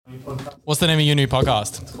What's the name of your new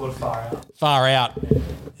podcast? It's called Far Out. Far Out.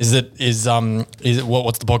 Is it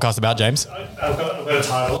what's the podcast about, James? I've got a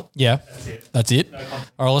title. Yeah. That's it. No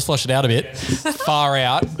content. All right, let's flush it out a bit. Far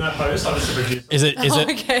Out. No host, I'm just a producer. Is it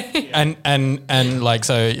Okay. and like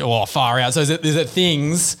so far out. So is it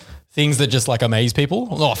things that just like amaze people?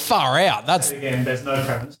 Oh, far out. That's Again, there's no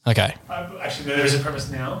premise. okay. Actually, there is a premise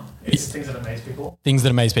now. It's things that amaze people. Things that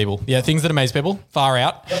amaze people. Yeah, things that amaze people. Far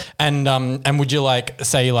out. Yep. And would you like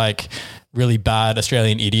say like really bad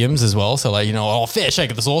Australian idioms as well? So like, fair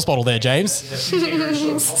shake of the sauce bottle there, James.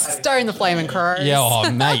 Stone the Flaming Crows. Yeah, oh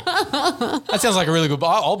mate. That sounds like a really good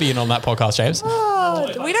I'll be in on that podcast, James. Oh,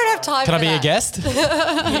 we don't have time Can for I be that. a guest?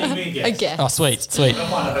 A guest. Oh, sweet. I'll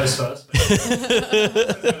find a host first.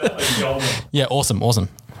 Yeah, awesome.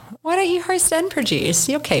 Why don't you host and produce?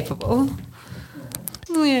 You're capable.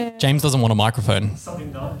 Yeah. James doesn't want a microphone.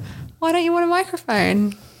 Something nice. Why don't you want a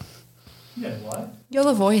microphone? Yeah, why? You're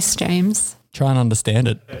the voice, James. Try and understand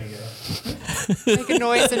it. There you go. Make a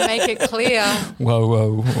noise and make it clear.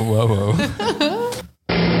 Whoa. 6, 5,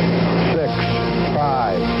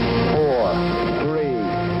 4, 3,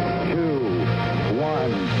 2,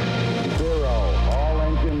 1, 0. All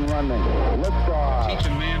engine running. Liftoff. Teach a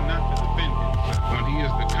man not to defend himself when he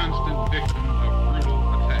is the constant victim of brutal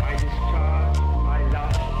I attack. discharge my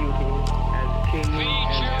last duty as king We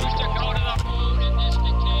and choose to go to the moon in this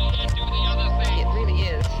decade and do the other thing. It really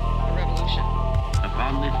is a revolution.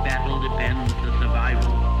 Upon this battle depends the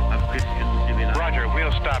survival of Christian civilization. Roger,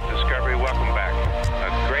 we'll stop Discovery. Welcome back.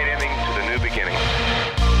 A great ending to the new beginning.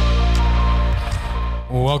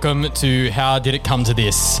 Welcome to How Did It Come to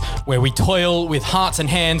This, where we toil with hearts and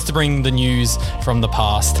hands to bring the news from the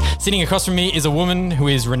past. Sitting across from me is a woman who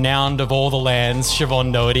is renowned of all the lands,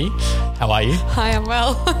 Siobhan Doherty. How are you? Hi, I'm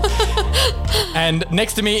well. And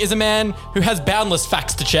next to me is a man who has boundless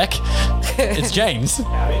facts to check. It's James.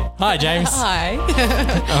 Hi, James. Hi.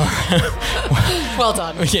 Well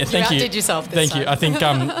done. Yeah, thank you. outdid yourself this Thank time. you. I think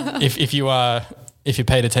if you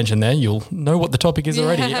paid attention there, you'll know what the topic is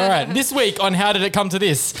already. All right. This week on How Did It Come to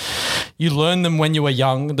This? You learn them when you were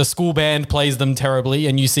young. The school band plays them terribly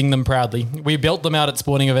and you sing them proudly. We built them out at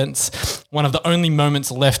sporting events. One of the only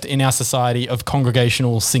moments left in our society of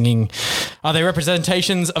congregational singing. Are they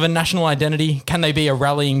representations of a national identity? Can they be a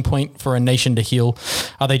rallying point for a nation to heal?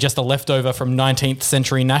 Are they just a leftover from 19th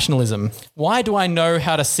century nationalism? Why do I know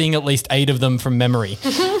how to sing at least 8 of them from memory?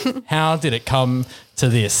 How did it come to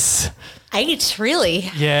this? 8, really?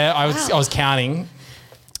 Yeah, I was counting.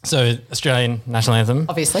 So Australian national anthem.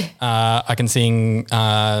 Obviously. I can sing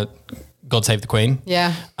God Save the Queen.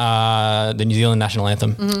 Yeah. The New Zealand national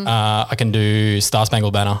anthem. I can do Star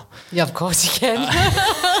Spangled Banner. Yeah, of course you can.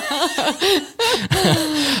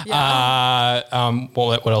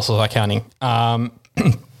 What else was I counting? I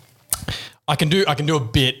can do a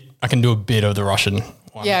bit. I can do a bit of the Russian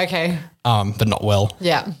one. Yeah, okay. But not well.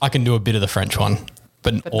 Yeah. I can do a bit of the French one,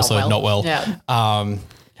 but also not well. Yeah. How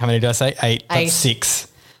many did I say? 8. That's 8. 6.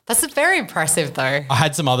 That's very impressive, though. I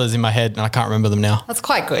had some others in my head and I can't remember them now. That's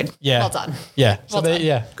quite good. Yeah. Well done. Yeah. So Well done.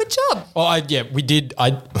 yeah. Good job. Well, we did.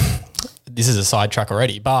 This is a sidetrack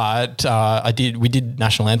already, but we did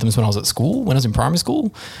national anthems when I was at school, when I was in primary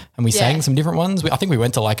school, and we sang some different ones. I think we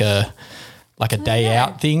went to like a day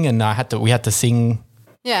out thing, and we had to sing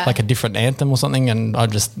like a different anthem or something, and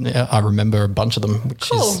I remember a bunch of them,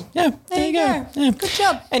 which is there you go. Yeah. Good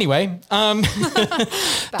job. Anyway,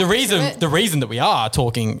 the reason that we are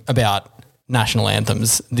talking about national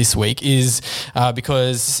anthems this week is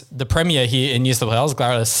because the Premier here in New South Wales,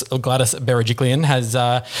 Gladys Berejiklian, has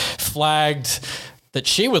flagged that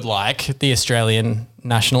she would like the Australian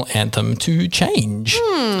national anthem to change.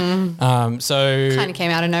 So Kind of came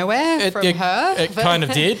out of nowhere from her. It kind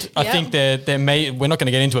of did. I think we're not going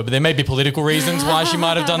to get into it, but there may be political reasons why she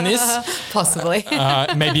might have done this. Possibly.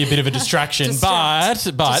 Maybe a bit of a distraction,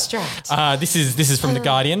 Distract. but this is from The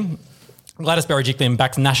Guardian. Gladys Berejiklian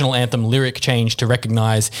backs national anthem lyric change to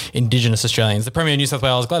recognise Indigenous Australians. The Premier of New South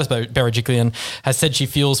Wales, Gladys Berejiklian, has said she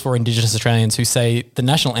feels for Indigenous Australians who say the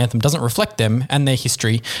national anthem doesn't reflect them and their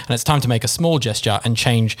history, and it's time to make a small gesture and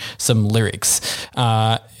change some lyrics.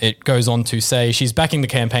 It goes on to say she's backing the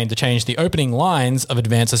campaign to change the opening lines of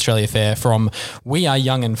Advance Australia Fair from "We are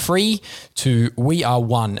young and free" to "We are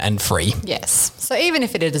one and free." Yes. So even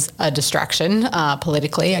if it is a distraction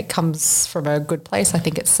politically, it comes from a good place. I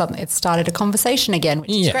think it's started a conversation again, which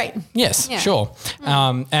is great. Yes, sure.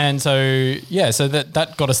 And so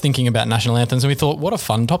that got us thinking about national anthems, and we thought, what a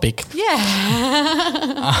fun topic. Yeah.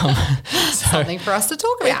 Something for us to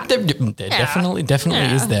talk about. There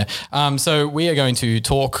definitely is there. So we are going to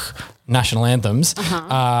talk national anthems,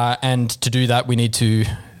 and to do that, we need to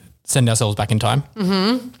send ourselves back in time.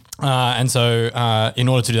 And so in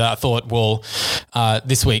order to do that, I thought, well,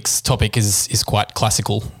 this week's topic is quite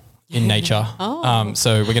classical in nature.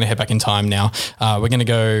 So we're going to head back in time now. We're going to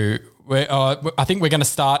go I think we're going to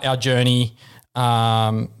start our journey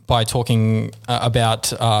by talking about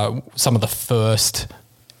some of the first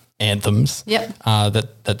anthems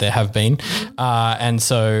that there have been. And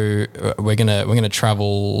so we're going to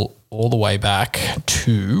travel all the way back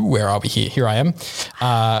to, where are we here? Here I am,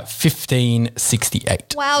 1568.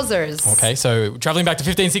 Wowzers. Okay, so traveling back to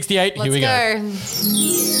 1568, here we go.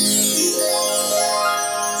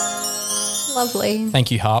 Lovely.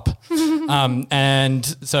 Thank you, harp. And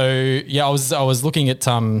so, yeah, I was looking at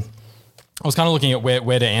I was kind of looking at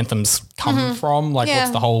where do anthems come from? Like,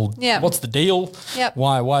 what's the whole? What's the deal? Yep.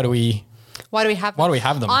 Why do we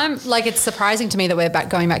have them? I'm like, it's surprising to me that we're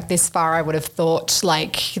going back this far. I would have thought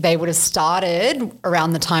like they would have started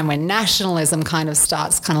around the time when nationalism kind of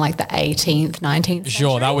starts, kind of like the 18th, 19th century.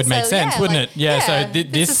 Sure, that would make sense, wouldn't it? Yeah. So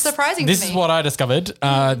this is surprising. This is what I discovered.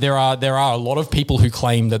 There are a lot of people who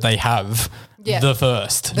claim that they have the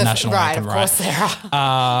first national anthem, right? Of course there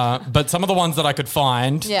are. But some of the ones that I could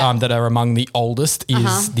find that are among the oldest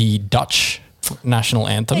is the Dutch national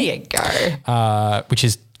anthem. There you go. Which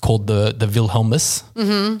is called the Wilhelmus.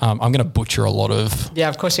 I'm going to butcher a lot of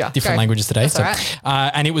of course you are. different languages today. That's all right.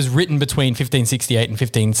 And it was written between 1568 and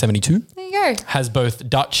 1572. There you go. Has both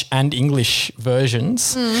Dutch and English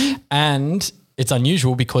versions. And it's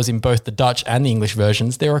unusual because in both the Dutch and the English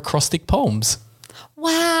versions, there are acrostic poems.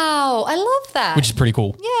 Wow, I love that. Which is pretty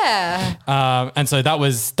cool. Yeah. And so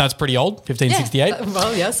that's pretty old, 1568. Yeah.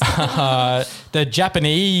 Well, yes. The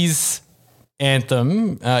Japanese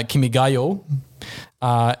anthem, Kimigayo,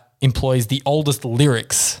 employs the oldest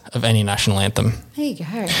lyrics of any national anthem. There you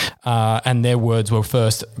go. And their words were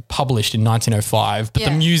first published in 1905, but the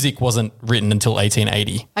music wasn't written until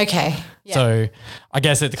 1880. Okay. Yeah. So I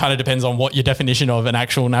guess it kind of depends on what your definition of an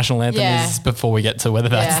actual national anthem is before we get to whether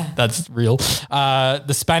that's real.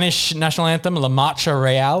 The Spanish national anthem, La Marcha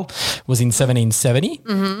Real, was in 1770.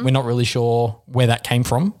 We're not really sure where that came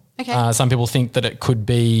from. Okay. Some people think that it could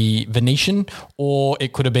be Venetian, or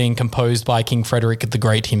it could have been composed by King Frederick the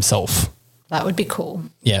Great himself. That would be cool.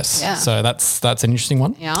 Yes. Yeah. So that's an interesting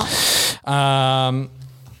one. Yeah.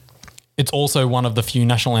 It's also one of the few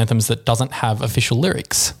national anthems that doesn't have official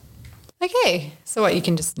lyrics. Okay. So what, you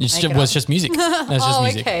can just It's just music. There's just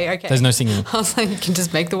music. Okay. There's no singing. I was like, you can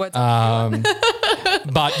just make the words up.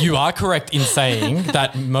 But you are correct in saying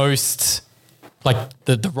that most, like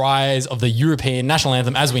the rise of the European national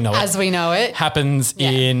anthem as we know it happens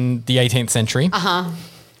in the 18th century.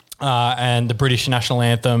 And the British national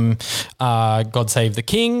anthem, God Save the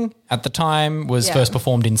King, at the time was first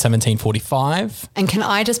performed in 1745. And can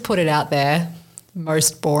I just put it out there,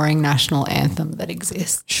 most boring national anthem that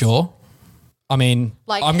exists? Sure. I mean,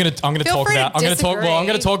 Like, I'm gonna talk about it in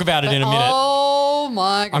a minute. Oh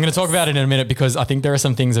my God. I'm going to talk about it in a minute because I think there are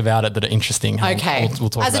some things about it that are interesting. Okay. We'll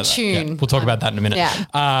talk As a about that. tune. Yeah, we'll talk about that in a minute.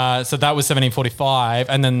 Yeah. So that was 1745,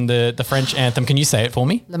 and then the French anthem. Can you say it for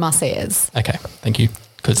me? The Marseillaise. Okay, thank you.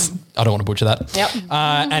 Because I don't want to butcher that. Yep.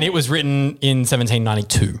 And it was written in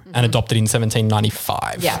 1792 and adopted in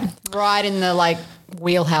 1795. Yeah. Right in the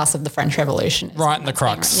wheelhouse of the French Revolution. Right in the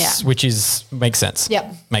crux, which makes sense.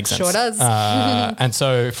 Yep. Makes sense. Sure does. And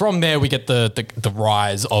so from there we get the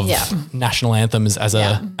rise of national anthems as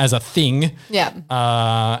a thing. Yeah.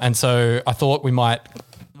 And so I thought we might,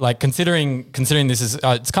 considering this is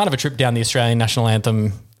it's kind of a trip down the Australian national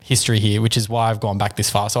anthem history here, which is why I've gone back this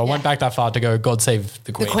far. So I went back that far to go God Save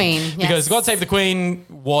the Queen. The Queen, yes. Because God Save the Queen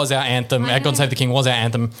was our anthem. God Save the King was our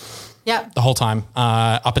anthem. Yep. The whole time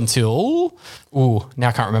up until, now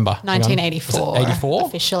I can't remember. 1984. 84?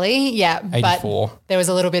 Officially, yeah. 84. But there was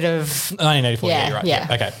a little bit of... 1984, yeah, you're right. Yeah.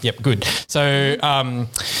 Okay, yep, good. So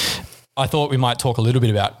I thought we might talk a little bit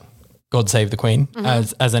about God Save the Queen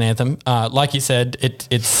as an anthem. Like you said, it's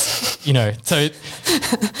so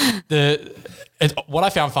what I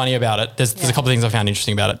found funny about it, there's a couple of things I found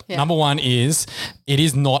interesting about it. Yeah. Number one is it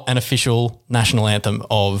is not an official national anthem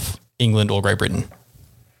of England or Great Britain.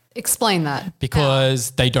 Explain that. Because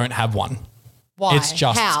they don't have one. Why? It's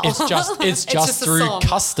just How? it's just through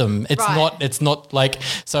custom. It's not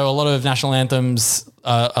so a lot of national anthems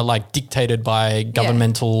are dictated by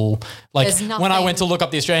governmental when I went to look up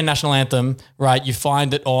the Australian national anthem, right, you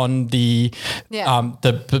find it on the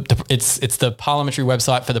it's the parliamentary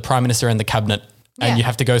website for the Prime Minister and the Cabinet. And you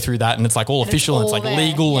have to go through that, and it's all official, and it's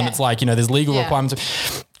legal, and it's there's legal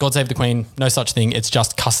requirements. God Save the Queen, no such thing. It's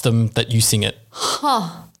just custom that you sing it.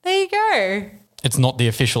 Huh. There you go. It's not the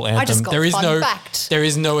official anthem. I just got there is fun no fact. There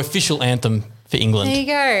is no official anthem for England. There you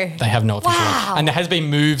go. They have no official Wow. and there has been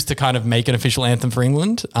moves to kind of make an official anthem for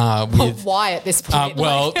England with Why at this point?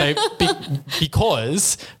 well,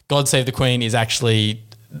 because God Save the Queen is actually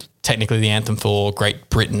technically the anthem for Great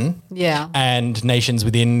Britain. Yeah. And nations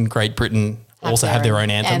within Great Britain also have their own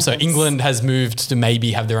anthem. So anthems. England has moved to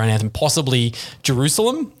maybe have their own anthem. Possibly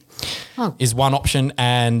Jerusalem is one option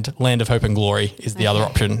and Land of Hope and Glory is the other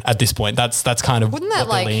option at this point. That's kind of Wouldn't that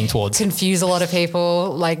what they're leaning towards. confuse a lot of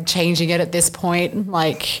people, like changing it at this point?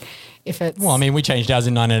 Like if it's... Well, I mean, we changed ours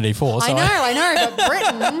in 1984. So I know, but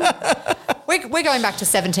Britain... We're going back to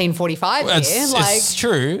 1745 here.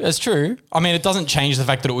 It's true. I mean, it doesn't change the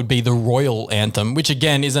fact that it would be the royal anthem, which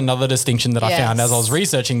again is another distinction that I found as I was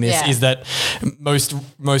researching this, is that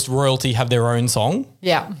most royalty have their own song.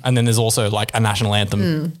 Yeah. And then there's also like a national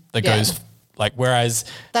anthem that goes like, whereas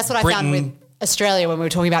that's what Britain, I found with Australia when we were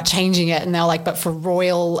talking about changing it, and they're like, but for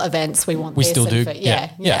royal events, we want we this. still do. For,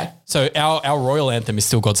 yeah. So our royal anthem is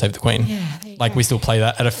still God Save the Queen. Yeah, like we still play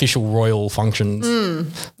that at official royal functions.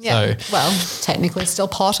 Yeah. So, well, technically still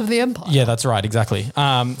part of the empire. yeah, that's right. Exactly.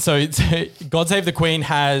 So God Save the Queen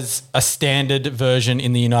has a standard version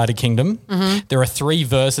in the United Kingdom. There are 3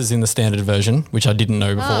 verses in the standard version, which I didn't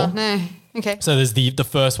know before. Oh, no. Okay. So there's the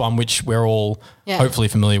first one, which we're all hopefully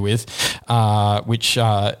familiar with, which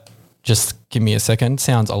just give me a second.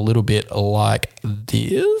 Sounds a little bit like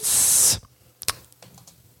this.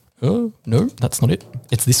 Oh, no, that's not it.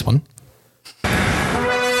 It's this one.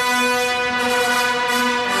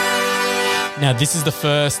 Now, this is the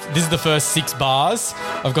first 6 bars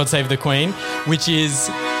of God Save the Queen, which is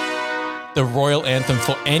the royal anthem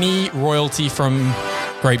for any royalty from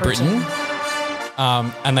Great Britain.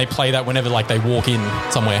 And they play that whenever like they walk in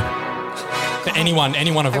somewhere. For anyone of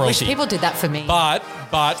I wish royalty. people did that for me. But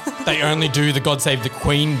they only do the God Save the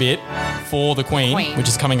Queen bit for the Queen, which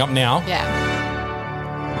is coming up now. Yeah.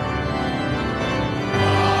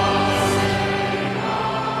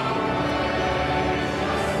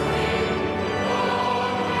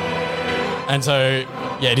 And so,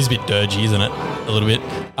 yeah, it is a bit dirgy, isn't it? A little bit.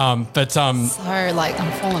 So like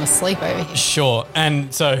I'm falling asleep over here. Sure.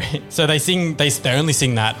 And so they only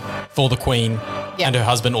sing that for the Queen and her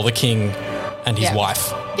husband or the King and his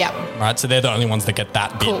wife. Yeah. Right. So they're the only ones that get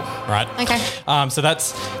that bit. Cool. Right. Okay. So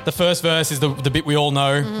that's the first verse is the bit we all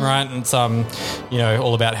know, right? And it's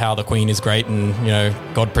all about how the Queen is great and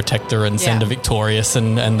God protect her and send her victorious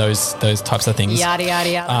and those types of things. Yada yada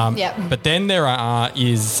yada. But then there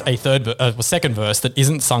is a second verse that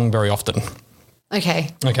isn't sung very often.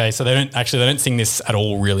 Okay, so they don't sing this at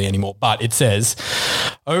all really anymore. But it says,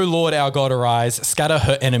 "O Lord our God, arise, scatter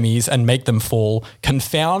her enemies and make them fall,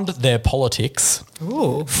 confound their politics,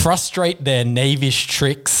 frustrate their knavish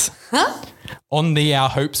tricks. On thee our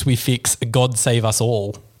hopes we fix, God save us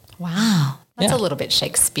all." Wow. That's a little bit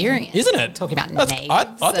Shakespearean. Isn't it? Talking about I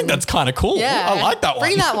knaves. think that's kind of cool. Yeah. I like that one.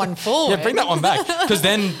 Bring that one forward. Yeah, bring that one back. Because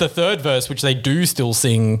then the third verse, which they do still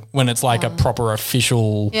sing when it's like a proper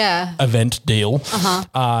official event deal,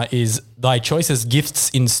 is "Thy choicest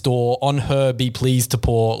gifts in store, on her be pleased to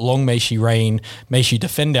pour. Long may she reign, may she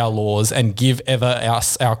defend our laws, and give ever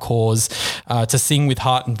us our cause. To sing with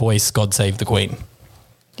heart and voice, God save the Queen."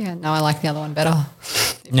 Yeah, no, I like the other one better.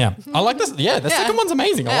 Yeah, I like this. Yeah, the second one's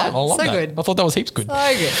amazing. I love so that. good. I thought that was heaps good.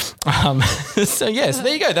 So good. So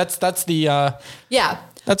there you go. That's the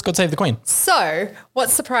that's God Save the Queen. So what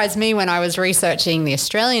surprised me when I was researching the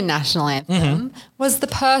Australian national anthem was the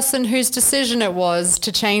person whose decision it was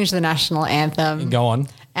to change the national anthem. Go on.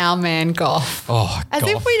 Our man Goff. Oh, As Goff.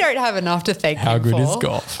 if we don't have enough to thank How him good for. is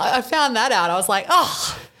Goff? I found that out. I was like,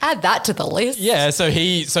 add that to the list. Yeah, so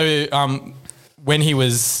when he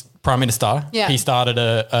was Prime Minister, he started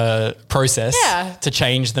a process to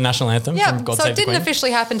change the national anthem from God so Save it the Queen. didn't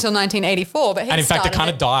officially happen until 1984, but he And in fact, it started kind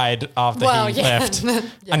of died after he left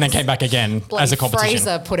and then came back again as a competition.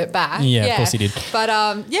 Fraser put it back. Yeah, of course he did. But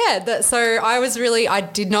so I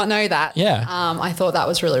did not know that. Yeah. I thought that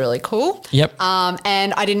was really, really cool. Yep.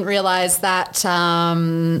 And I didn't realize that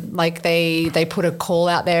they put a call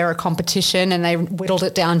out there, a competition, and they whittled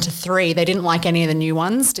it down to 3. They didn't like any of the new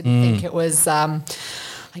ones. Didn't think it was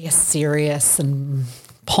I guess serious and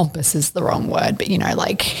pompous is the wrong word, but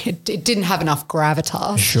it didn't have enough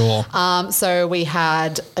gravitas. Sure. So we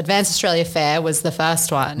had Advance Australia Fair was the first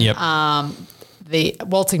one. Yep. The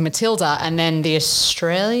Waltzing Matilda, and then the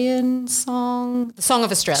Australian song, the Song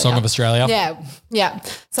of Australia. Song of Australia. Yeah.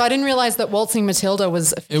 So I didn't realise that Waltzing Matilda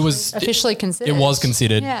was officially considered. It was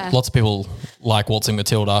considered. Yeah. Lots of people like Waltzing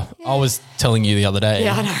Matilda. Yeah. I was telling you the other day,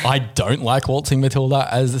 I don't like Waltzing Matilda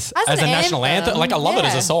as a national anthem. Like I love it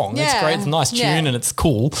as a song. Yeah. It's great. It's a nice tune and it's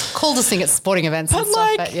cool. Cool to sing at sporting events and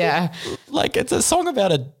stuff, but like it's a song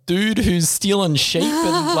about a dude who's stealing sheep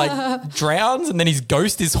and like drowns, and then his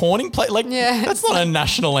ghost is haunting. That's not a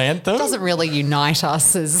national anthem. Doesn't really unite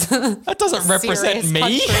us as that doesn't represent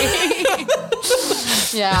me.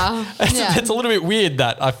 Yeah. It's a little bit weird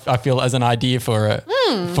that I feel as an idea for a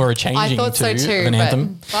changing I thought so too, an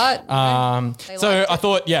anthem. But I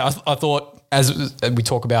thought as we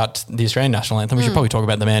talk about the Australian national anthem, we should probably talk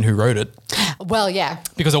about the man who wrote it. Well, yeah.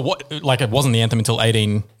 Because it wasn't the anthem until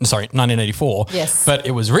 1984. Yes. But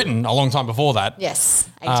it was written a long time before that. Yes,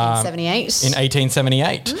 1878. In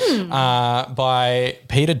 1878 by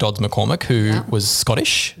Peter Dodds McCormick, who was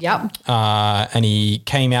Scottish. Yep. And he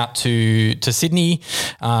came out to Sydney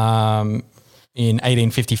in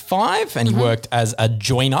 1855, and he worked as a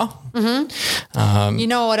joiner. You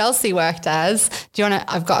know what else he worked as? Do you want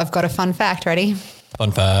to? I've got a fun fact. Ready?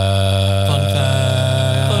 Fun facts.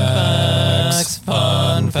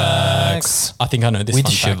 I think I know this with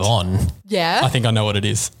fun fact. Siobhan. Yeah. I think I know what it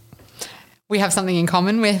is. We have something in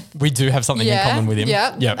common with. We do have something in common with him.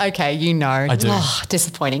 Yeah. Yep. Okay, you know. I do. Oh,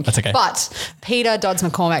 disappointing. That's okay. But Peter Dodds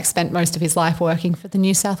McCormack spent most of his life working for the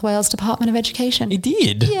New South Wales Department of Education. He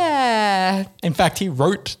did. Yeah. In fact, he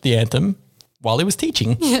wrote the anthem while he was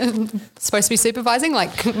teaching. Supposed to be supervising, I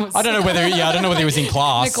don't know whether he was in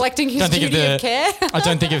class. Neglecting his duty of care. I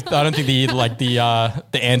don't think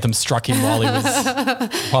the anthem struck him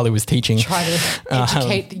while he was teaching. Try to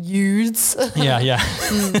educate the youths. Yeah.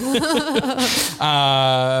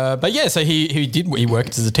 But yeah, so he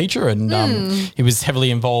worked as a teacher, and he was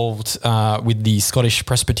heavily involved with the Scottish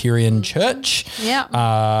Presbyterian Church. Yeah.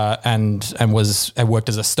 And worked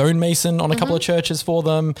as a stonemason on a couple of churches for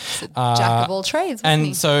them. Jack of all trades.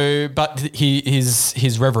 And so, but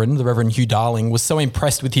his reverend, the Reverend Hugh Darling, was so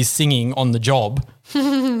impressed with his singing on the job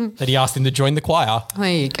that he asked him to join the choir.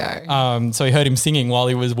 There you go. So he heard him singing while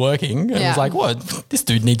he was working, and was like, "What? This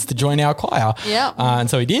dude needs to join our choir." Yeah. And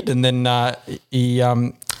so he did, and then he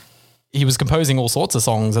was composing all sorts of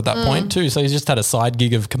songs at that point too. So he just had a side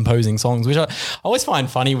gig of composing songs, which I always find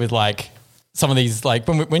funny with like some of these, like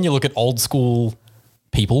when you look at old school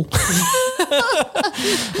people.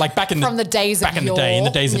 Like back in the days of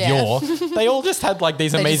yore, they all just had like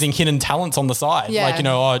these amazing hidden talents on the side. Yeah. Like,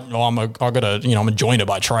 I'm a joiner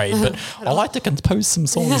by trade, but I like to compose some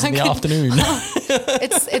songs in the afternoon.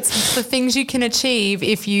 It's the things you can achieve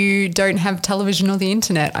if you don't have television or the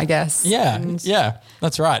internet, I guess. Yeah,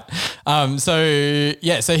 that's right. So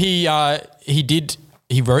he did.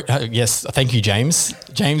 He wrote, yes, thank you, James.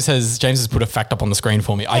 James has put a fact up on the screen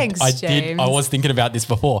for me. Thanks, James. I was thinking about this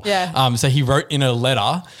before. Yeah. So he wrote in a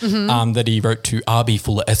letter that he wrote to R.B.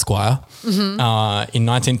 Fuller Esquire in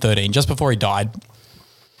 1913, just before he died,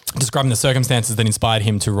 describing the circumstances that inspired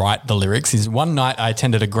him to write the lyrics. Is one night I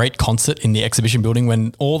attended a great concert in the exhibition building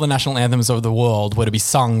when all the national anthems of the world were to be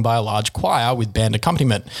sung by a large choir with band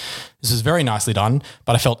accompaniment. This was very nicely done,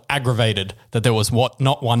 but I felt aggravated that there was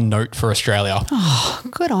not one note for Australia. Oh,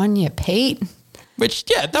 good on you, Pete. Which,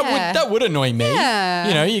 that would annoy me.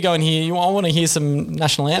 Yeah. You go in here, I want to hear some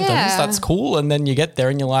national anthems. Yeah. That's cool. And then you get there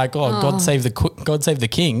and you're like, God save the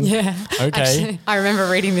king. Yeah. Okay. Actually, I remember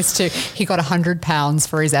reading this too. He got £100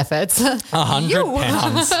 for his efforts.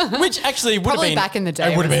 £100, which actually would have been back in the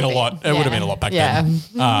day. It would have been a lot. It would have been a lot back then.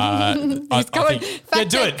 Fact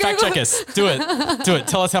check us. Do it.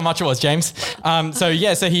 Tell us how much it was, James. So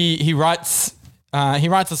he writes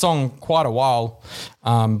the song quite a while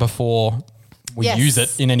before we use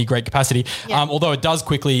it in any great capacity. Yeah. Although it does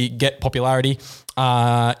quickly get popularity.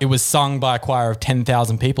 It was sung by a choir of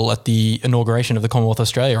 10,000 people at the inauguration of the Commonwealth of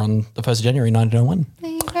Australia on the 1st of January 1901. There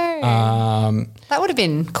you go. That would have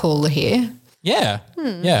been cool to hear. Yeah.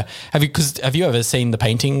 Yeah. Have you ever seen the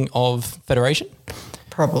painting of Federation?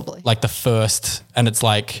 Probably. Like the first, and it's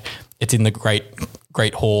in the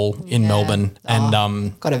Great Hall in Melbourne,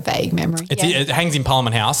 and got a vague memory. It hangs in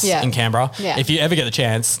Parliament House in Canberra. Yeah. If you ever get the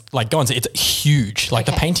chance, go and see it. It's huge.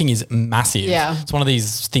 The painting is massive. Yeah. It's one of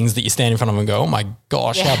these things that you stand in front of and go, oh my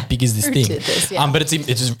gosh, how big is this Who thing? did this? Yeah. But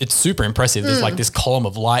it's super impressive. There's this column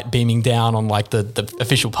of light beaming down on the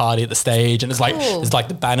official party at the stage, and it's there's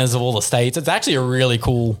the banners of all the states. It's actually a really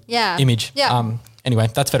cool image. Yeah. Anyway,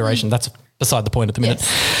 that's Federation. That's beside the point at the minute.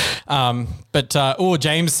 Yes.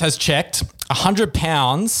 James has checked.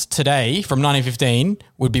 £100 today from 1915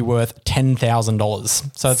 would be worth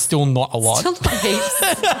 $10,000. So it's still not a lot. Still not heaps.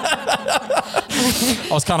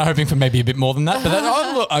 I was kind of hoping for maybe a bit more than that,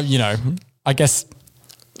 but I guess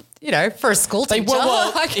for a school teacher.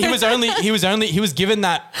 he was given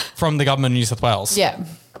that from the government of New South Wales. Yeah.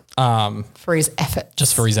 For his efforts.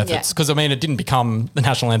 Just for his efforts. Because, I mean, it didn't become the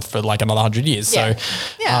national anthem for like another 100 years. Yeah. So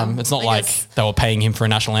Yeah. it's not I like guess. they were paying him for a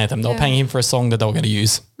national anthem. They were paying him for a song that they were going to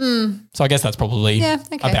use. So I guess that's probably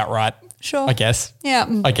about right. Sure. I guess. Yeah.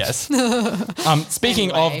 I guess.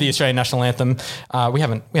 Speaking Anyway. of the Australian national anthem, we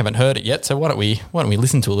haven't heard it yet. So why don't we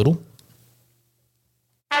listen to a little?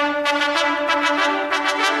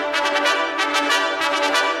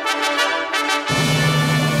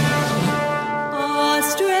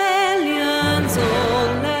 Australians,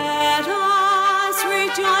 oh, let us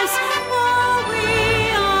rejoice, for we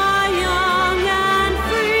are young and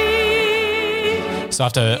free. So I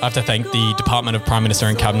have to thank the Department of Prime Minister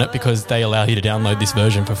and Cabinet because they allow you to download this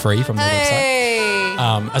version for free from the website. Hey.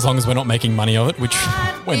 As long as we're not making money of it, which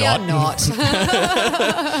we're We not. are not.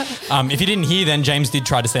 If you didn't hear, then James did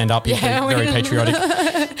try to stand up. He's very patriotic.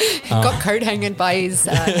 Got coat hanging by his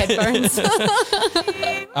headphones. So,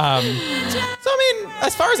 I mean,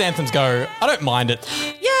 as far as anthems go, I don't mind it.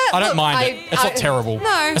 Yeah, I don't mind it. It's not terrible.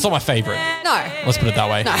 No. It's not my favourite. No. Let's put it that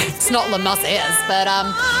way. No, it's not La Marseillaise, but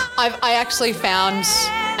I actually found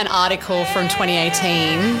an article from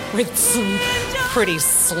 2018 with some pretty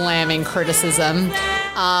slamming criticism.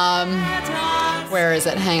 Where is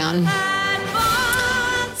it? Hang on.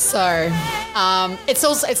 So it's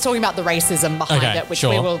talking about the racism behind Okay, it, which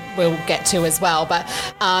sure. we'll get to as well. But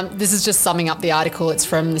this is just summing up the article. It's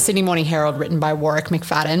from the Sydney Morning Herald, written by Warwick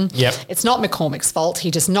McFadden. Yep. It's not McCormick's fault.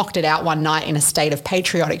 He just knocked it out one night in a state of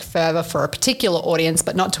patriotic fervour for a particular audience,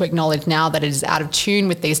 but not to acknowledge now that it is out of tune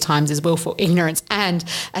with these times is willful ignorance. And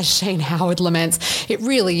as Shane Howard laments, it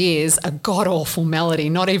really is a god-awful melody.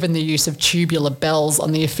 Not even the use of tubular bells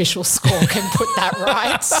on the official score can put that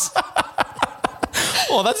right.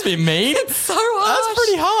 Oh, that's a bit mean. It's so harsh. That's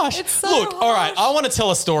pretty harsh. It's so Look, all right, I want to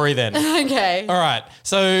tell a story then. Okay. All right.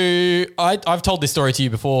 So I've told this story to you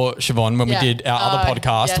before, Siobhan, when we did our other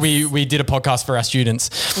podcast. yes. We did a podcast for our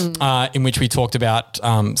students in which we talked about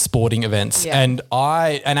sporting events. Yeah. And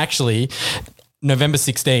actually November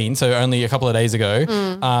 16, so only a couple of days ago,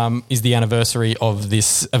 is the anniversary of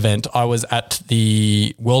this event. I was at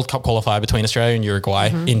the World Cup qualifier between Australia and Uruguay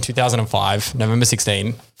in 2005, November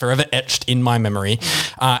 16, forever etched in my memory.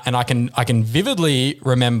 And I can vividly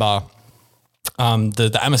remember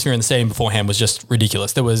the atmosphere in the stadium beforehand was just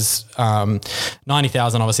ridiculous. There was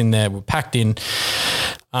 90,000 of us in there. We're packed in.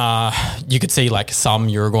 You could see like some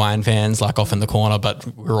Uruguayan fans like off in the corner, but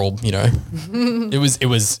we're all, it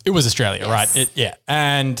was Australia, Yes. right?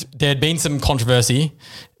 And there'd been some controversy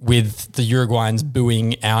with the Uruguayans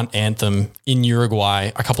booing our anthem in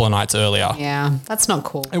Uruguay a couple of nights earlier. Yeah, that's not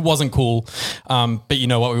cool. It wasn't cool, but you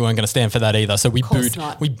know what? We weren't going to stand for that either. So we course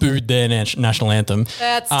not. booed their national anthem.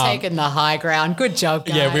 That's taken the high ground. Good job,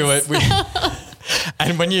 guys. Yeah, we were.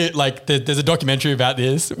 And when you like, there's a documentary about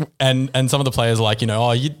this, and some of the players are like,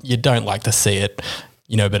 you don't like to see it,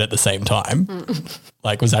 but at the same time,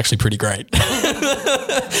 like, it was actually pretty great.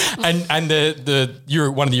 and one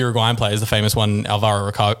of the Uruguayan players, the famous one,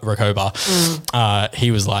 Alvaro Recoba, he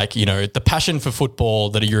was like, the passion for football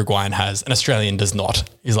that a Uruguayan has, an Australian does not.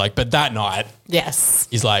 He's like, but that night, yes,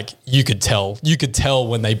 he's like, you could tell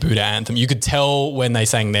when they booed our anthem. You could tell when they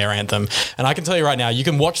sang their anthem. And I can tell you right now, you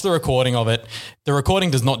can watch the recording of it. The recording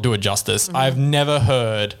does not do it justice. I've never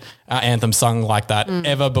heard our anthem sung like that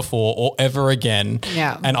ever before or ever again.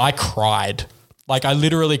 Yeah. And I cried. Like, I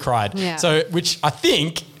literally cried. Yeah. So, which I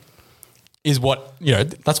think is what,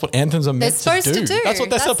 that's what anthems are meant They're supposed to do. That's what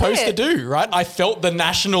they're That's supposed it. to do, right? I felt the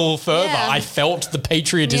national fervour. Yeah. I felt the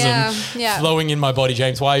patriotism Yeah. flowing in my body.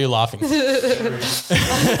 James, why are you laughing?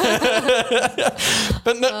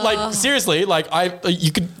 But no, like, seriously, like,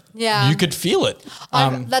 you could feel it.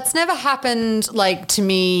 That's never happened, like, to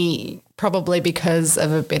me, probably because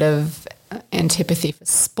of a bit of antipathy for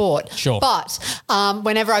sport. Sure. But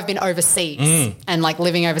whenever I've been overseas and like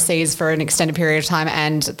living overseas for an extended period of time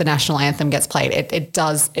and the national anthem gets played,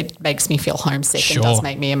 it makes me feel homesick Sure. and does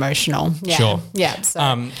make me emotional. Yeah. Sure. Yeah. So,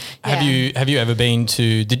 Have you ever been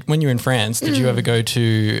to, when you were in France, did you ever go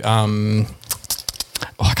to,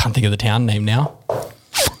 I can't think of the town name now.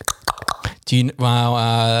 Do you,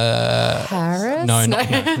 Paris? No,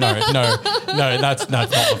 that's not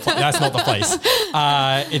the place.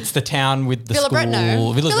 It's the town with the Villabretno.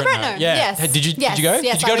 school. Villabretno. Yeah. Yes. Did you go? Yes,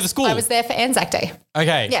 Did you go to the school? I was there for Anzac Day.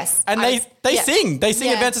 Okay. Yes. And they sing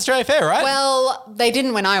Yeah. Advanced Australia Fair, right? Well, they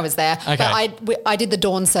didn't when I was there. Okay. But I did the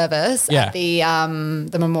dawn service at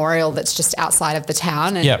the memorial that's just outside of the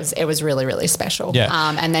town, and it was really, really special. Yeah.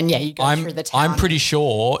 And then you go through the town. I'm pretty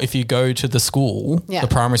sure if you go to the school, the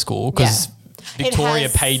primary school, because Victoria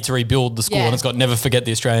paid to rebuild the school, and it's got "Never Forget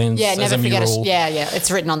the Australians" as never a forget mural.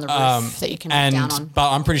 It's written on the roof that you can look down on.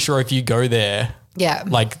 But I'm pretty sure if you go there, Yeah.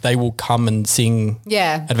 Like they will come and sing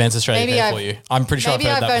Advance Australia Maybe Fair for you. I'm pretty sure I've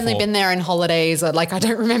heard that I've only before. been there in holidays. Or like I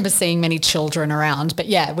don't remember seeing many children around. But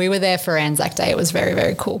yeah, we were there for Anzac Day. It was very,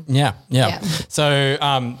 very cool. Yeah. Yeah.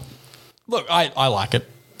 So, look, I like it.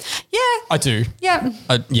 Yeah. I do. Yeah.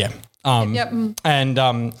 Yeah. And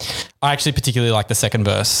I actually particularly like the second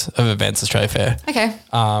verse of Advance Australia Fair. Okay.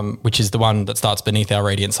 Which is the one that starts beneath our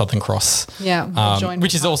radiant southern cross. Yeah.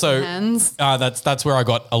 Which is also that's where I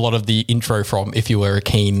got a lot of the intro from. If you were a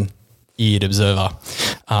keen-eared observer,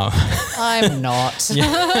 I'm not. So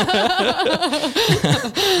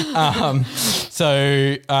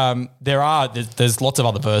there's lots of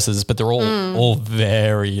other verses, but they're all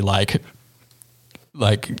very like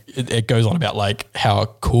it goes on about like how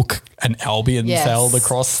Cook and Albion sailed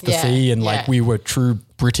across the sea and like we were true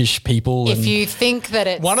British people. If you think that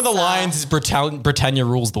it's one of the lines is Britannia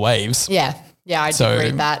rules the waves. Yeah, I did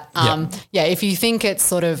read that. If you think it's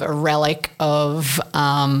sort of a relic of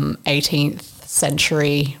 18th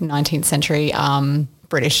century, 19th century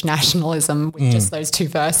British nationalism with just those two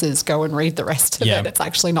verses, go and read the rest of it. It's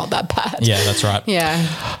actually not that bad. Yeah, that's right.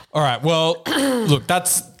 Yeah. All right. Well, look,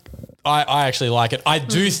 I actually like it. I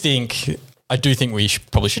do think we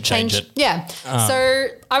probably should change it. Yeah. So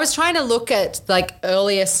I was trying to look at like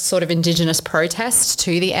earliest sort of Indigenous protests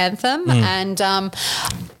to the anthem, and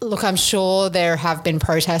look, I'm sure there have been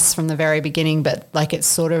protests from the very beginning, but like it's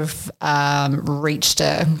sort of reached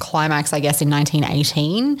a climax, I guess, in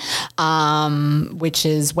 1918, which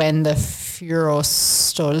is when the furor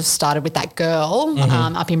sort of started with that girl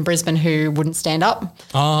up in Brisbane who wouldn't stand up.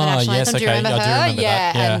 Oh, yes, Do you remember her? I do remember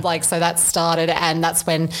that. Yeah, and like so that started, and that's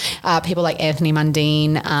when people like Anthony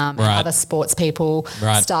Mundine and other sports people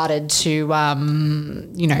started to,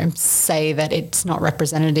 say that it's not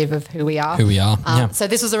representative of who we are. So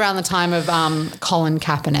this was around the time of Colin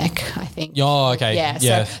Kaepernick, I think. Oh, okay. Yeah.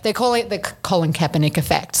 So they call it the Colin Kaepernick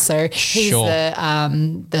effect. So he's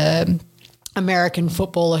the American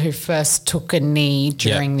footballer who first took a knee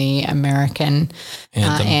during the American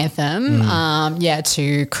anthem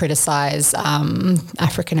to criticize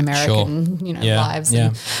African American lives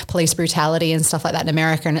and police brutality and stuff like that in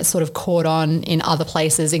America, and it sort of caught on in other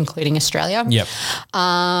places, including Australia.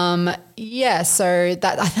 So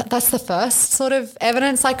that's the first sort of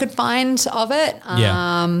evidence I could find of it.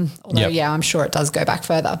 Although I'm sure it does go back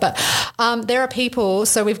further, but there are people.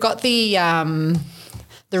 So we've got the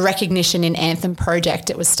Recognition in Anthem project.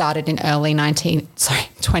 It was started in early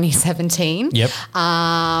 2017.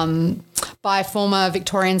 By former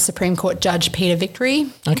Victorian Supreme Court Judge Peter Victory.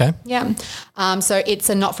 Okay. Yeah. So it's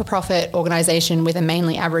a not-for-profit organisation with a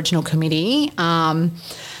mainly Aboriginal committee.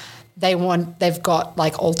 They've got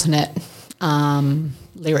like alternate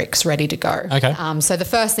lyrics ready to go. Okay. So the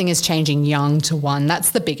first thing is changing young to one.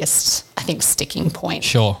 That's the biggest, I think, sticking point.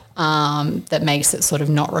 Sure. That makes it sort of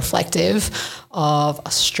not reflective of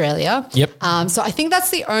Australia. So I think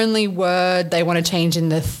that's the only word they want to change in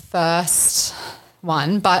the first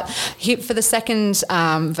one. But for the second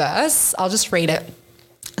verse, I'll just read it.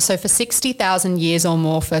 So for 60,000 years or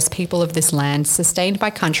more, first people of this land, sustained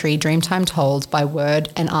by country, dreamtime told by word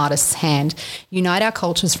and artist's hand, unite our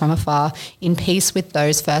cultures from afar, in peace with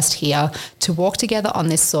those first here, to walk together on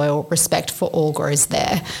this soil, respect for all grows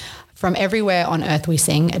there. From everywhere on earth we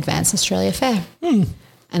sing, Advance Australia Fair.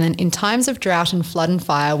 And then in times of drought and flood and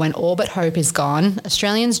fire, when all but hope is gone,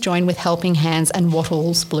 Australians join with helping hands and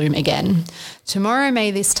wattles bloom again. Tomorrow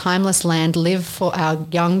may this timeless land live for our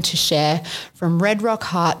young to share. From Red Rock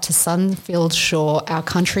Heart to sun-filled shore, our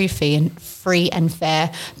country free and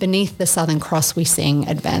fair. Beneath the Southern Cross we sing,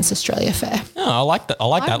 Advance Australia Fair. Oh, I like that. I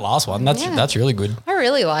like that last one. That's really good. I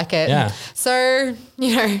really like it. Yeah. So,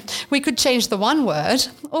 we could change the one word,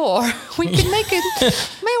 or we could make it.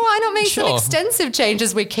 Why not make some extensive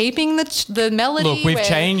changes? We're keeping the melody. Look, we've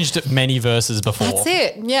changed many verses before. That's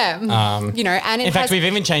it. Yeah. And in fact, we've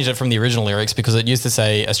even changed it from the original lyrics because it used to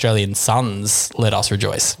say Australian sons, let us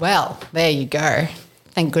rejoice. Well, there you go.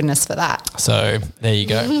 Thank goodness for that. So there you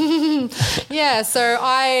go. Yeah, so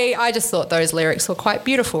I just thought those lyrics were quite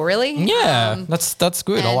beautiful, really. Yeah, that's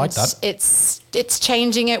good. I like that. It's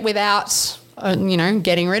changing it without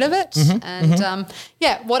getting rid of it.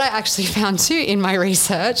 What I actually found too in my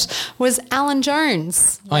research was Alan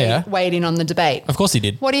Jones weighed in on the debate. Of course he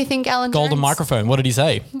did. What do you think Alan Golden Jones? microphone. What did he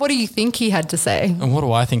say? What do you think he had to say? And what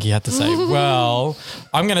do I think he had to say? Well,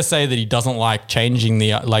 I'm going to say that he doesn't like changing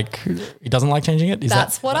he doesn't like changing it.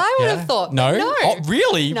 That's what I would have thought. No? Oh,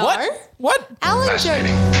 really? No. What? Alan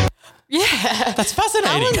Jones. Yeah. That's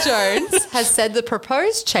fascinating. Alan Jones has said the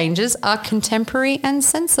proposed changes are contemporary and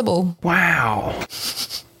sensible. Wow.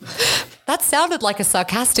 That sounded like a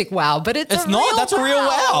sarcastic wow, but it's not. Real That's a real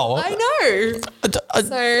wow. I know.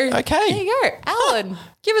 So okay. there you go. Alan,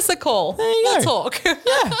 give us a call. There you we'll go. talk.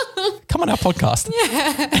 Yeah. Come on our podcast.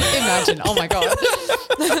 Imagine. Oh my God.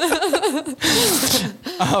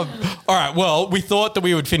 All right. Well, we thought that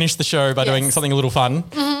we would finish the show by doing something a little fun.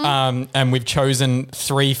 And we've chosen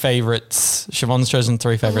 3 favorites. Siobhan's chosen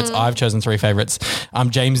 3 favorites. I've chosen 3 favorites.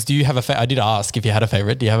 James, do you have a I did ask if you had a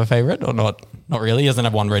favorite. Do you have a favorite or not? Not really. He doesn't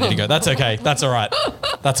have one ready to go. That's okay. That's all right.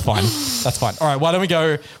 That's fine. That's fine. All right. Why don't we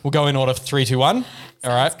go? We'll go in order 3, 2, 1. All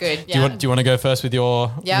right. good, Do you want to go first with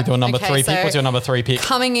your number 3 pick? What's your number 3 pick?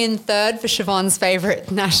 Coming in third for Siobhan's favourite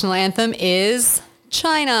national anthem is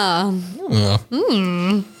China.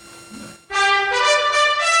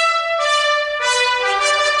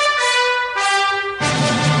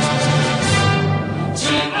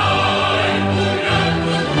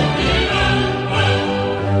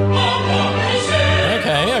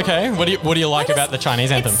 Okay. What do you like about the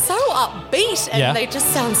Chinese anthem? It's so upbeat and they just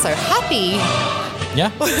sound so happy. Yeah.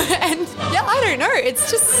 And I don't know. It's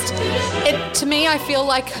just, to me, I feel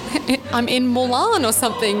like I'm in Mulan or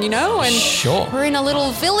something, and Sure. we're in a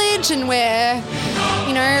little village and we're,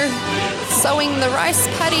 sowing the rice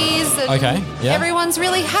paddies and everyone's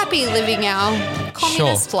really happy living our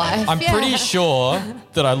communist life. I'm pretty sure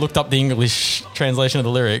that I looked up the English translation of the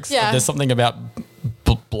lyrics. Yeah. There's something about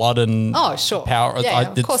blood and power. Yeah,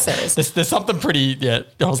 of course there is. There's something pretty, I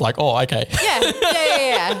was like, oh, okay.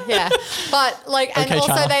 Yeah. But and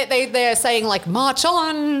also China. they're saying march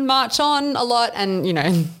on a lot.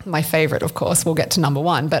 And, my favorite, of course, we'll get to number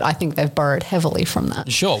 1, but I think they've borrowed heavily from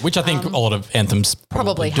that. Sure, which I think a lot of anthems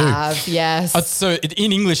probably do. have, yes. So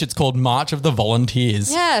in English, it's called March of the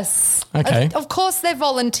Volunteers. Yes. Okay. Of course they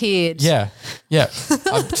volunteered. Yeah.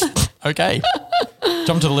 Okay.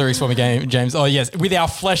 Jump to the lyrics for me, James. Oh, yes. With our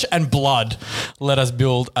flesh and blood, let us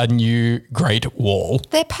build a new great wall.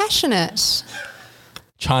 They're passionate.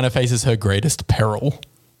 China faces her greatest peril.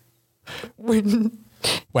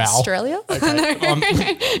 Wow. Australia?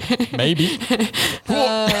 Okay. Maybe.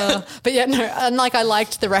 But and I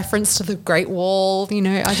liked the reference to the Great Wall,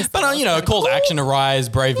 I just a call to action, arise,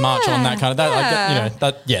 brave march on, that kind of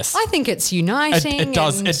that, yes. I think it's uniting.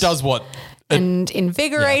 It does what and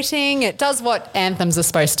invigorating. It does what anthems are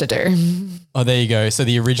supposed to do. Oh, there you go. So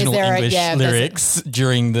the original English lyrics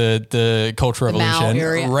during the Cultural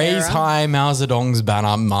Revolution, raise high Mao Zedong's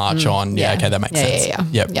banner, march on. Yeah, okay, that makes sense.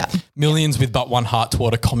 Yeah. Millions with but one heart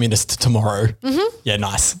toward a communist tomorrow. Mm-hmm. Yeah,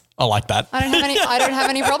 nice. I like that. I don't have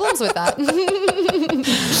any problems with that.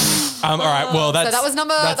 All right. Well, that was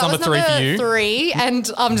number 3 for you. 3,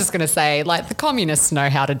 and I'm just going to say, the communists know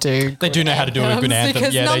how to do. They do know how to do a good anthem.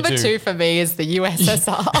 Because yeah, number they do. 2 for me is the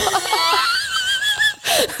USSR.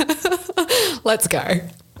 Let's go.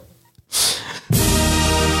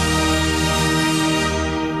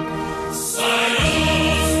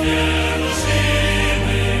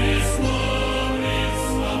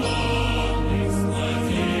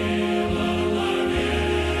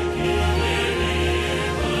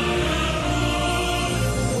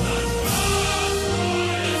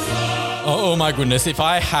 Oh my goodness. If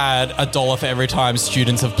I had $1 for every time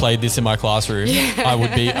students have played this in my classroom, I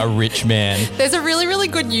would be a rich man. There's a really, really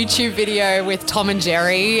good YouTube video with Tom and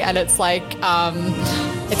Jerry, and it's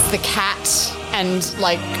it's the cat and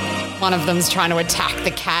one of them's trying to attack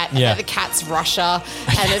the cat, and the cat's Russia,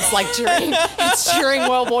 and it's during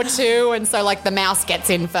World War II, and so the mouse gets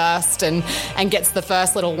in first and gets the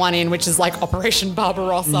first little one in, which is Operation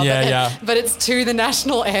Barbarossa. But it's to the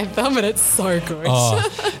national anthem, and it's so good. Oh,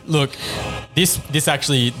 look, this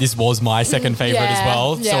was my second favorite as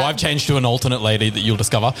well. So I've changed to an alternate later that you'll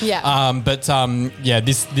discover. This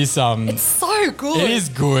it's so good. It is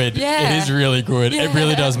good. Yeah. It is really good. It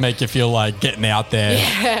really does make you feel like getting out there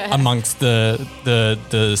amongst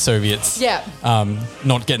the Soviets. Yeah.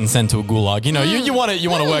 Not getting sent to a gulag. You want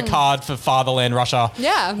to work hard for fatherland Russia.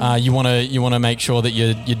 Yeah. You want to make sure that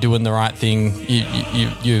you're doing the right thing.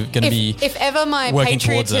 You're going to be if ever my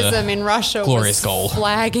patriotism in Russia was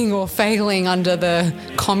flagging or failing under the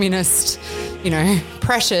communist,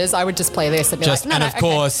 pressures, I would just play this and be of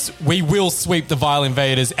course, we will sweep the vile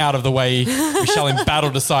invaders out of the way. We shall in battle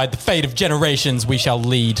decide the fate of generations. We shall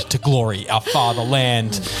lead to glory our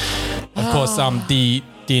fatherland. Of course, the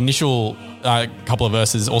initial couple of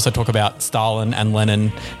verses also talk about Stalin and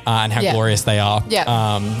Lenin and how glorious they are.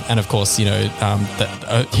 And of course, I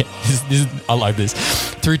like this.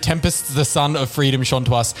 Through tempests, the sun of freedom shone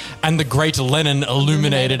to us, and the great Lenin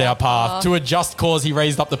illuminated our path. To a just cause, he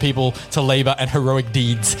raised up the people to labor, and heroic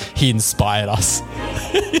deeds he inspired us.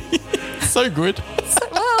 So good.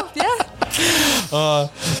 Well, yeah.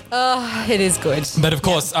 It is good. But of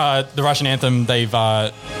course, the Russian anthem, they've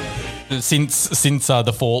since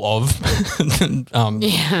the fall of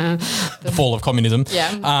the fall of communism,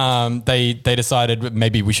 they decided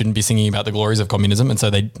maybe we shouldn't be singing about the glories of communism, and so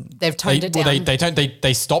they've toned it down.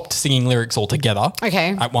 They stopped singing lyrics altogether.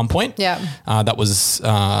 Okay. At one point, that was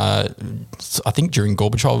I think during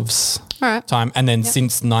Gorbachev's time, and then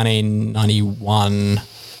since 1991.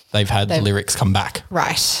 They've had the lyrics come back.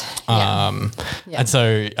 Right. And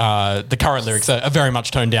so the current lyrics are very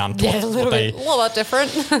much toned down. To a little bit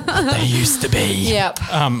different. They used to be. Yep.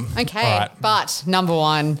 Okay. Right. But number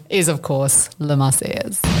one is, of course, Le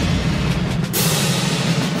Marseillaise.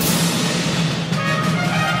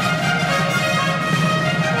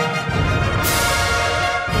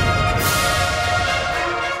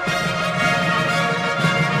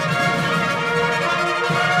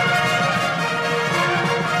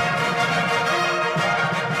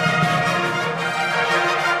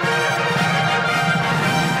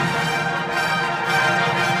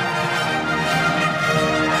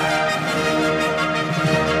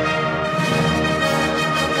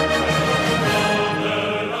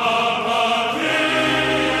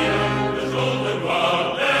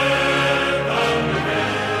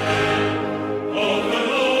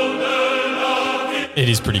 It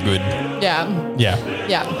is pretty good. Yeah. Yeah.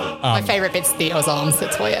 Yeah. My favourite bit's Theo's arms.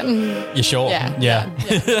 That's weird. You sure? Yeah.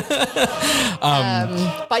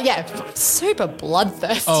 But yeah, super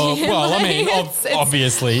bloodthirsty. Oh, well, Like, I mean,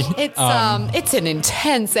 obviously. It's an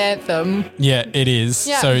intense anthem. Yeah, it is.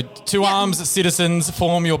 Yeah. So, to arms, citizens,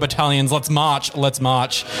 form your battalions. Let's march. Let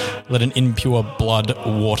an impure blood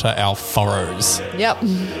water our furrows. Yep.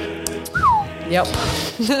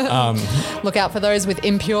 Look out for those with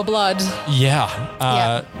impure blood.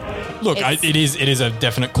 Yeah. Look, it is a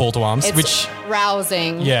definite call to arms. It's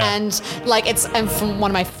rousing. Yeah. And from one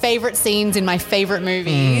of my favorite scenes in my favorite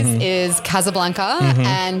movies is Casablanca.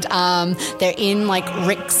 And they're in like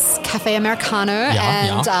Rick's Cafe Americano.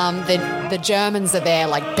 The Germans are there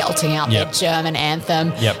like belting out their German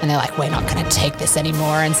anthem. And they're like, we're not going to take this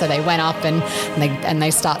anymore. And so they went up and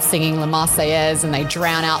they start singing La Marseillaise and they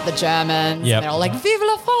drown out the Germans. And they're all like, Vive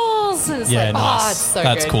la France! And it's like, nice. it's so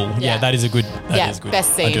That's good. cool. Yeah, that is a good. That is good.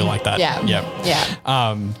 Best scene. I do like that. Yeah.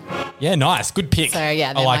 Yeah, nice. Good pick. So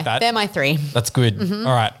yeah, I like that. They're my three. That's good.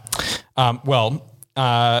 All right. I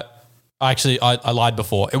lied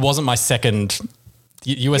before. It wasn't my second.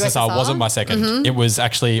 USSR wasn't my second. It was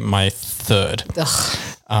actually my third.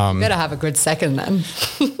 Better have a good second then.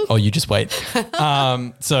 Oh, you just wait.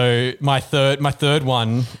 So my third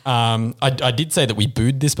one. I did say that we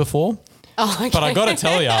booed this before. Oh, okay. But I got to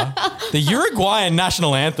tell you, the Uruguayan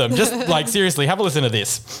national anthem. Just like seriously, have a listen to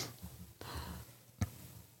this.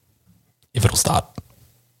 If it'll start.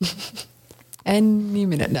 Any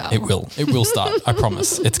minute now. It will. It will start. I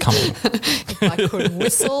promise. It's coming. If I could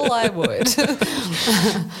whistle, I would.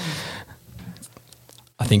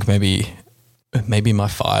 I think maybe my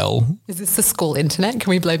file. Is this the school internet? Can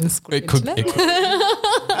we blame the school internet? It could.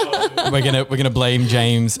 We're gonna blame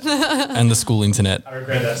James and the school internet. I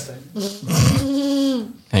regret that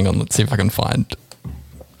statement. Hang on, let's see if I can find.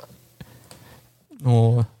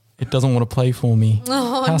 Or it doesn't want to play for me.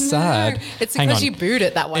 Oh, how sad! It's because you booed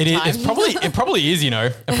it that one time. It probably is. You know,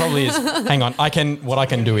 it probably is. Hang on, what I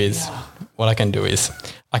can do is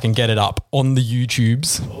I can get it up on the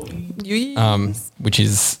YouTubes, which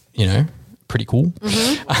is pretty cool.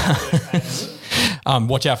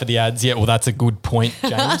 Watch out for the ads. Yeah, well, that's a good point,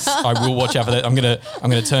 James. I will watch out for that. I'm gonna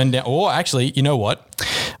turn down. Or actually, you know what?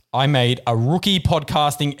 I made a rookie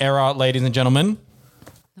podcasting error, ladies and gentlemen.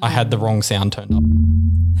 I had the wrong sound turned up.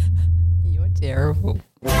 You're terrible.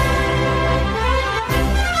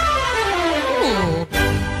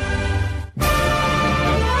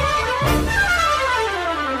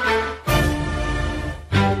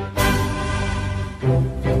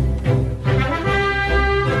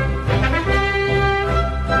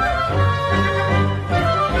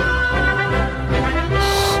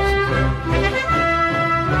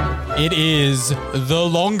 It is the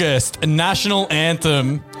longest national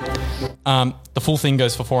anthem. The full thing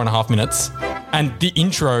goes for 4.5 minutes, and the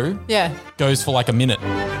intro goes for like a minute.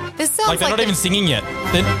 This sounds like they're not even singing yet.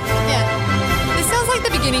 This sounds like the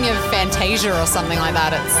beginning of Fantasia or something like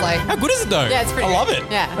that. It's like, how good is it though? Yeah, it's pretty. I love it.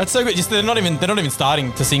 Yeah, that's so good. Just they're not even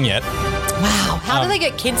starting to sing yet. Wow, how do they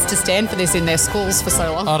get kids to stand for this in their schools for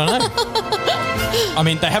so long? I don't know. I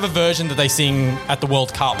mean, they have a version that they sing at the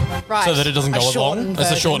World Cup, so that it doesn't go as long.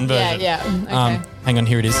 It's a shortened version. Yeah. Okay. Hang on,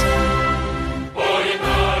 here it is.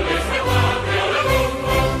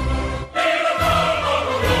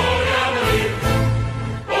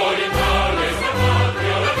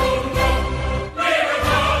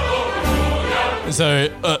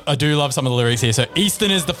 I do love some of the lyrics here. So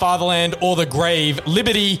Eastern is the fatherland or the grave,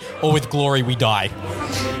 liberty or with glory we die.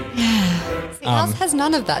 See, ours has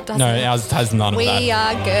none of that, does No, it? ours has none of that. We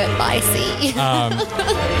are girt by sea.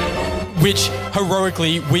 Which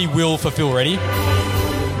heroically we will fulfill. Ready?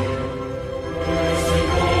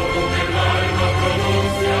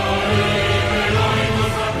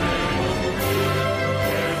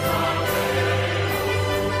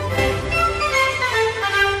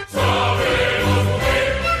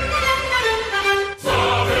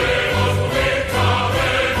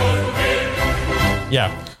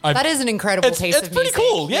 Yeah. That is an incredible piece of music. It's pretty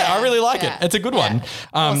cool. Yeah, I really like it. It's a good one.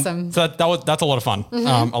 Awesome. So that's a lot of fun.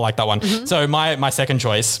 I like that one. So my second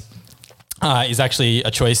choice is actually a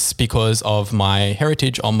choice because of my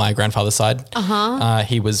heritage on my grandfather's side.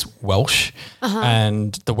 He was Welsh,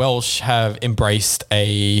 and the Welsh have embraced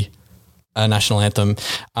a national anthem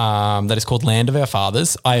that is called Land of Our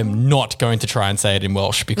Fathers. I am not going to try and say it in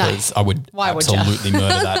Welsh because I would absolutely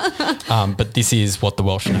murder that. But this is what the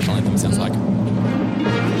Welsh national anthem sounds like.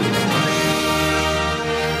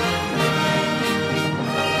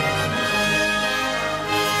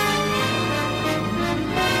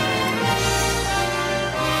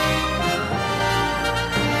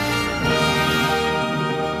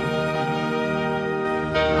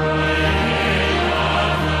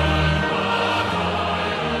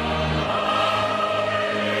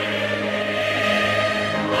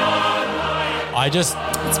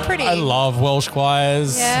 It's pretty. I love Welsh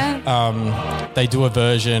choirs. Yeah. They do a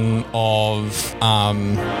version of now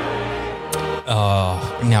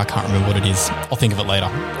I can't remember what it is. I'll think of it later.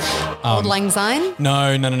 Old Lang Syne?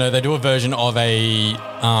 No. They do a version of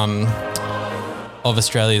of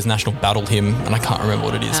Australia's national battle hymn, and I can't remember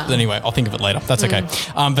what it is. But anyway, I'll think of it later. That's okay.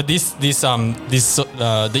 But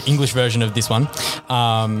the English version of this one.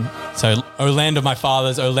 So, O land of my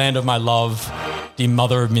fathers, O land of my love, dear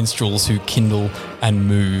mother of minstrels who kindle and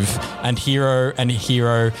move, and hero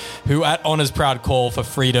who at honour's proud call for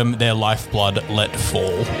freedom their lifeblood let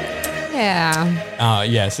fall. Yeah.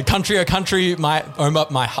 Yes, a country,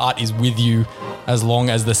 my heart is with you. As long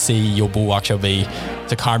as the sea your bulwark shall be,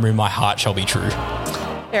 to Kaimu my heart shall be true.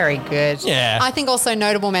 Very good. Yeah. I think also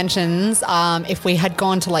notable mentions, if we had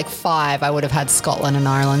gone to like 5, I would have had Scotland and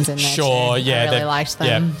Ireland's in there Sure, too. yeah. I really liked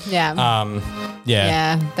them. Yeah.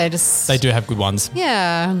 Yeah. They do have good ones.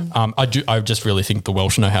 Yeah. I just really think the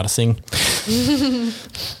Welsh know how to sing.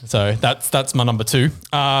 So that's my number 2.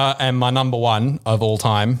 And my number 1 of all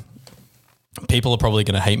time. People are probably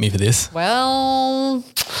going to hate me for this. Well.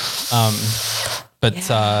 But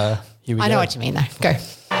here we go. I know what you mean though. Go.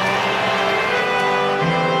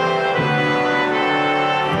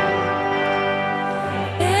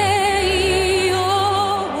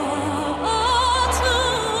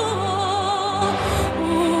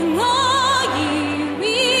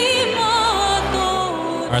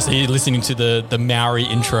 All right, so you're listening to the Maori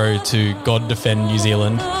intro to God Defend New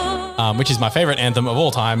Zealand, which is my favourite anthem of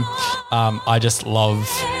all time. I just love...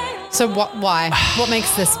 So why? What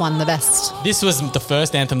makes this one the best? This was the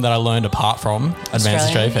first anthem that I learned apart from Advanced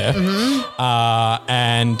Australia Fair.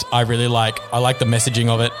 And I really like the messaging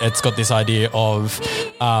of it. It's got this idea of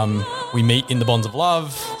we meet in the bonds of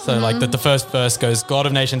love. So like the first verse goes, God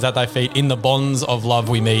of nations at thy feet, in the bonds of love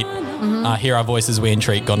we meet. Hear our voices we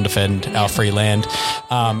entreat, God defend our free land.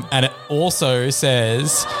 And it also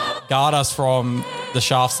says, guard us from the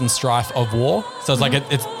shafts and strife of war. So it's like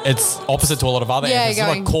it's opposite to a lot of other anthems. It's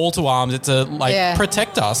like call to arms. It's a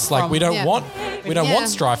protect us. Like we don't want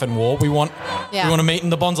strife and war. We want to meet in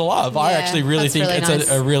the bonds of love. I actually really think really it's nice.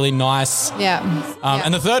 a really nice.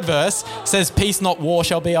 And the third verse says, peace not war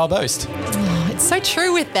shall be our boast. It's so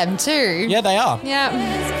true with them too. Yeah, they are. Yeah.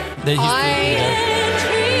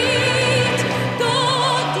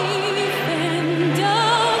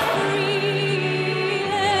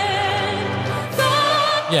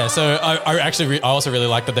 Yeah, so I also really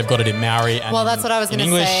like that they've got it in Maori. And well, that's what I was going to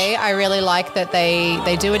say. I really like that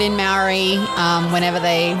they do it in Maori whenever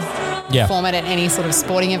they perform it at any sort of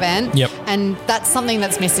sporting event. Yep. And that's something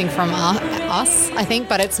that's missing from us, I think,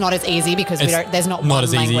 but it's not as easy because there's not one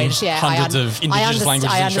as language. Easy. Yeah, Hundreds of indigenous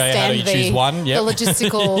languages in Australia. How do you choose one? The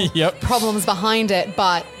logistical problems behind it,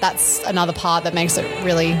 but that's another part that makes it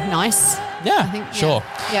really nice. Yeah, I think, sure.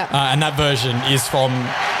 Yeah. And that version is from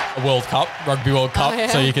a World Cup, Rugby World Cup,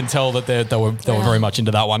 so you can tell that they were very much into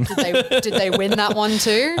that one. Did they win that one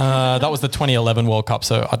too? That was the 2011 World Cup,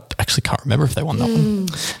 so I actually can't remember if they won that one.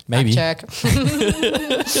 Maybe. Check.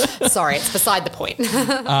 Sorry, it's beside the point.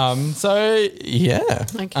 So yeah.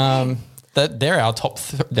 Okay. they're our top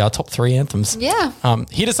three anthems. Yeah.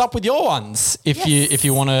 Hit us up with your ones if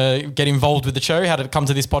you want to get involved with the show. How did it come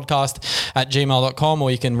to this podcast at gmail.com, or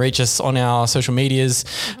you can reach us on our social medias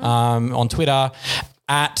on Twitter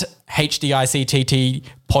at HDICTT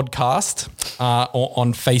podcast or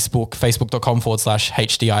on Facebook,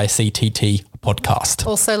 facebook.com/HDICTT podcast.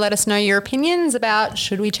 Also, let us know your opinions about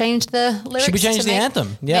should we change the lyrics? Should we change to the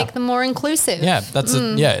anthem? Yeah. Make them more inclusive. Yeah,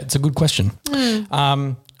 it's a good question.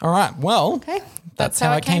 All right, well, Okay. that's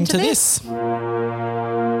how I came to this.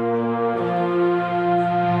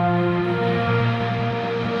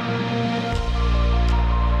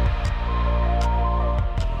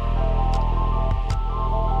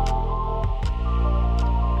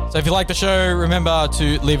 So if you like the show, remember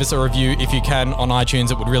to leave us a review if you can on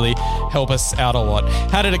iTunes. It would really help us out a lot.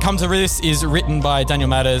 How Did It Come to This is written by Daniel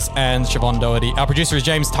Matters and Siobhan Doherty. Our producer is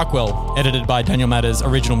James Tuckwell, edited by Daniel Matters,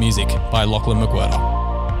 original music by Lachlan McWhirter.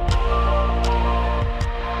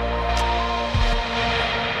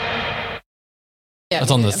 Yeah.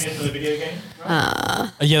 That's on this. For the video game,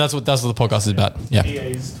 right? Yeah, that's what the podcast is about. Yeah,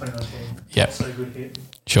 EA's 2019. Yeah. So good hit.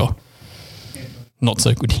 sure. Not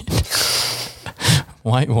so good.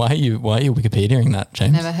 Why are you Wikipediaing that,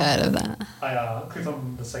 James? Never heard of that. I clicked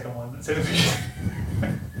on the second one. It said a video.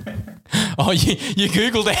 Oh, you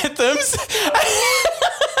Googled anthems? I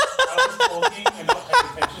was talking and not paying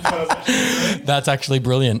attention to what I was actually doing. That's actually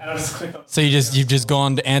brilliant. And I just clicked on. So you've just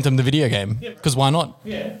gone to Anthem the video game? Because why not?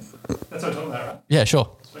 Yeah. That's what I'm talking about, right? Yeah, sure.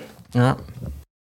 Sweet. All right.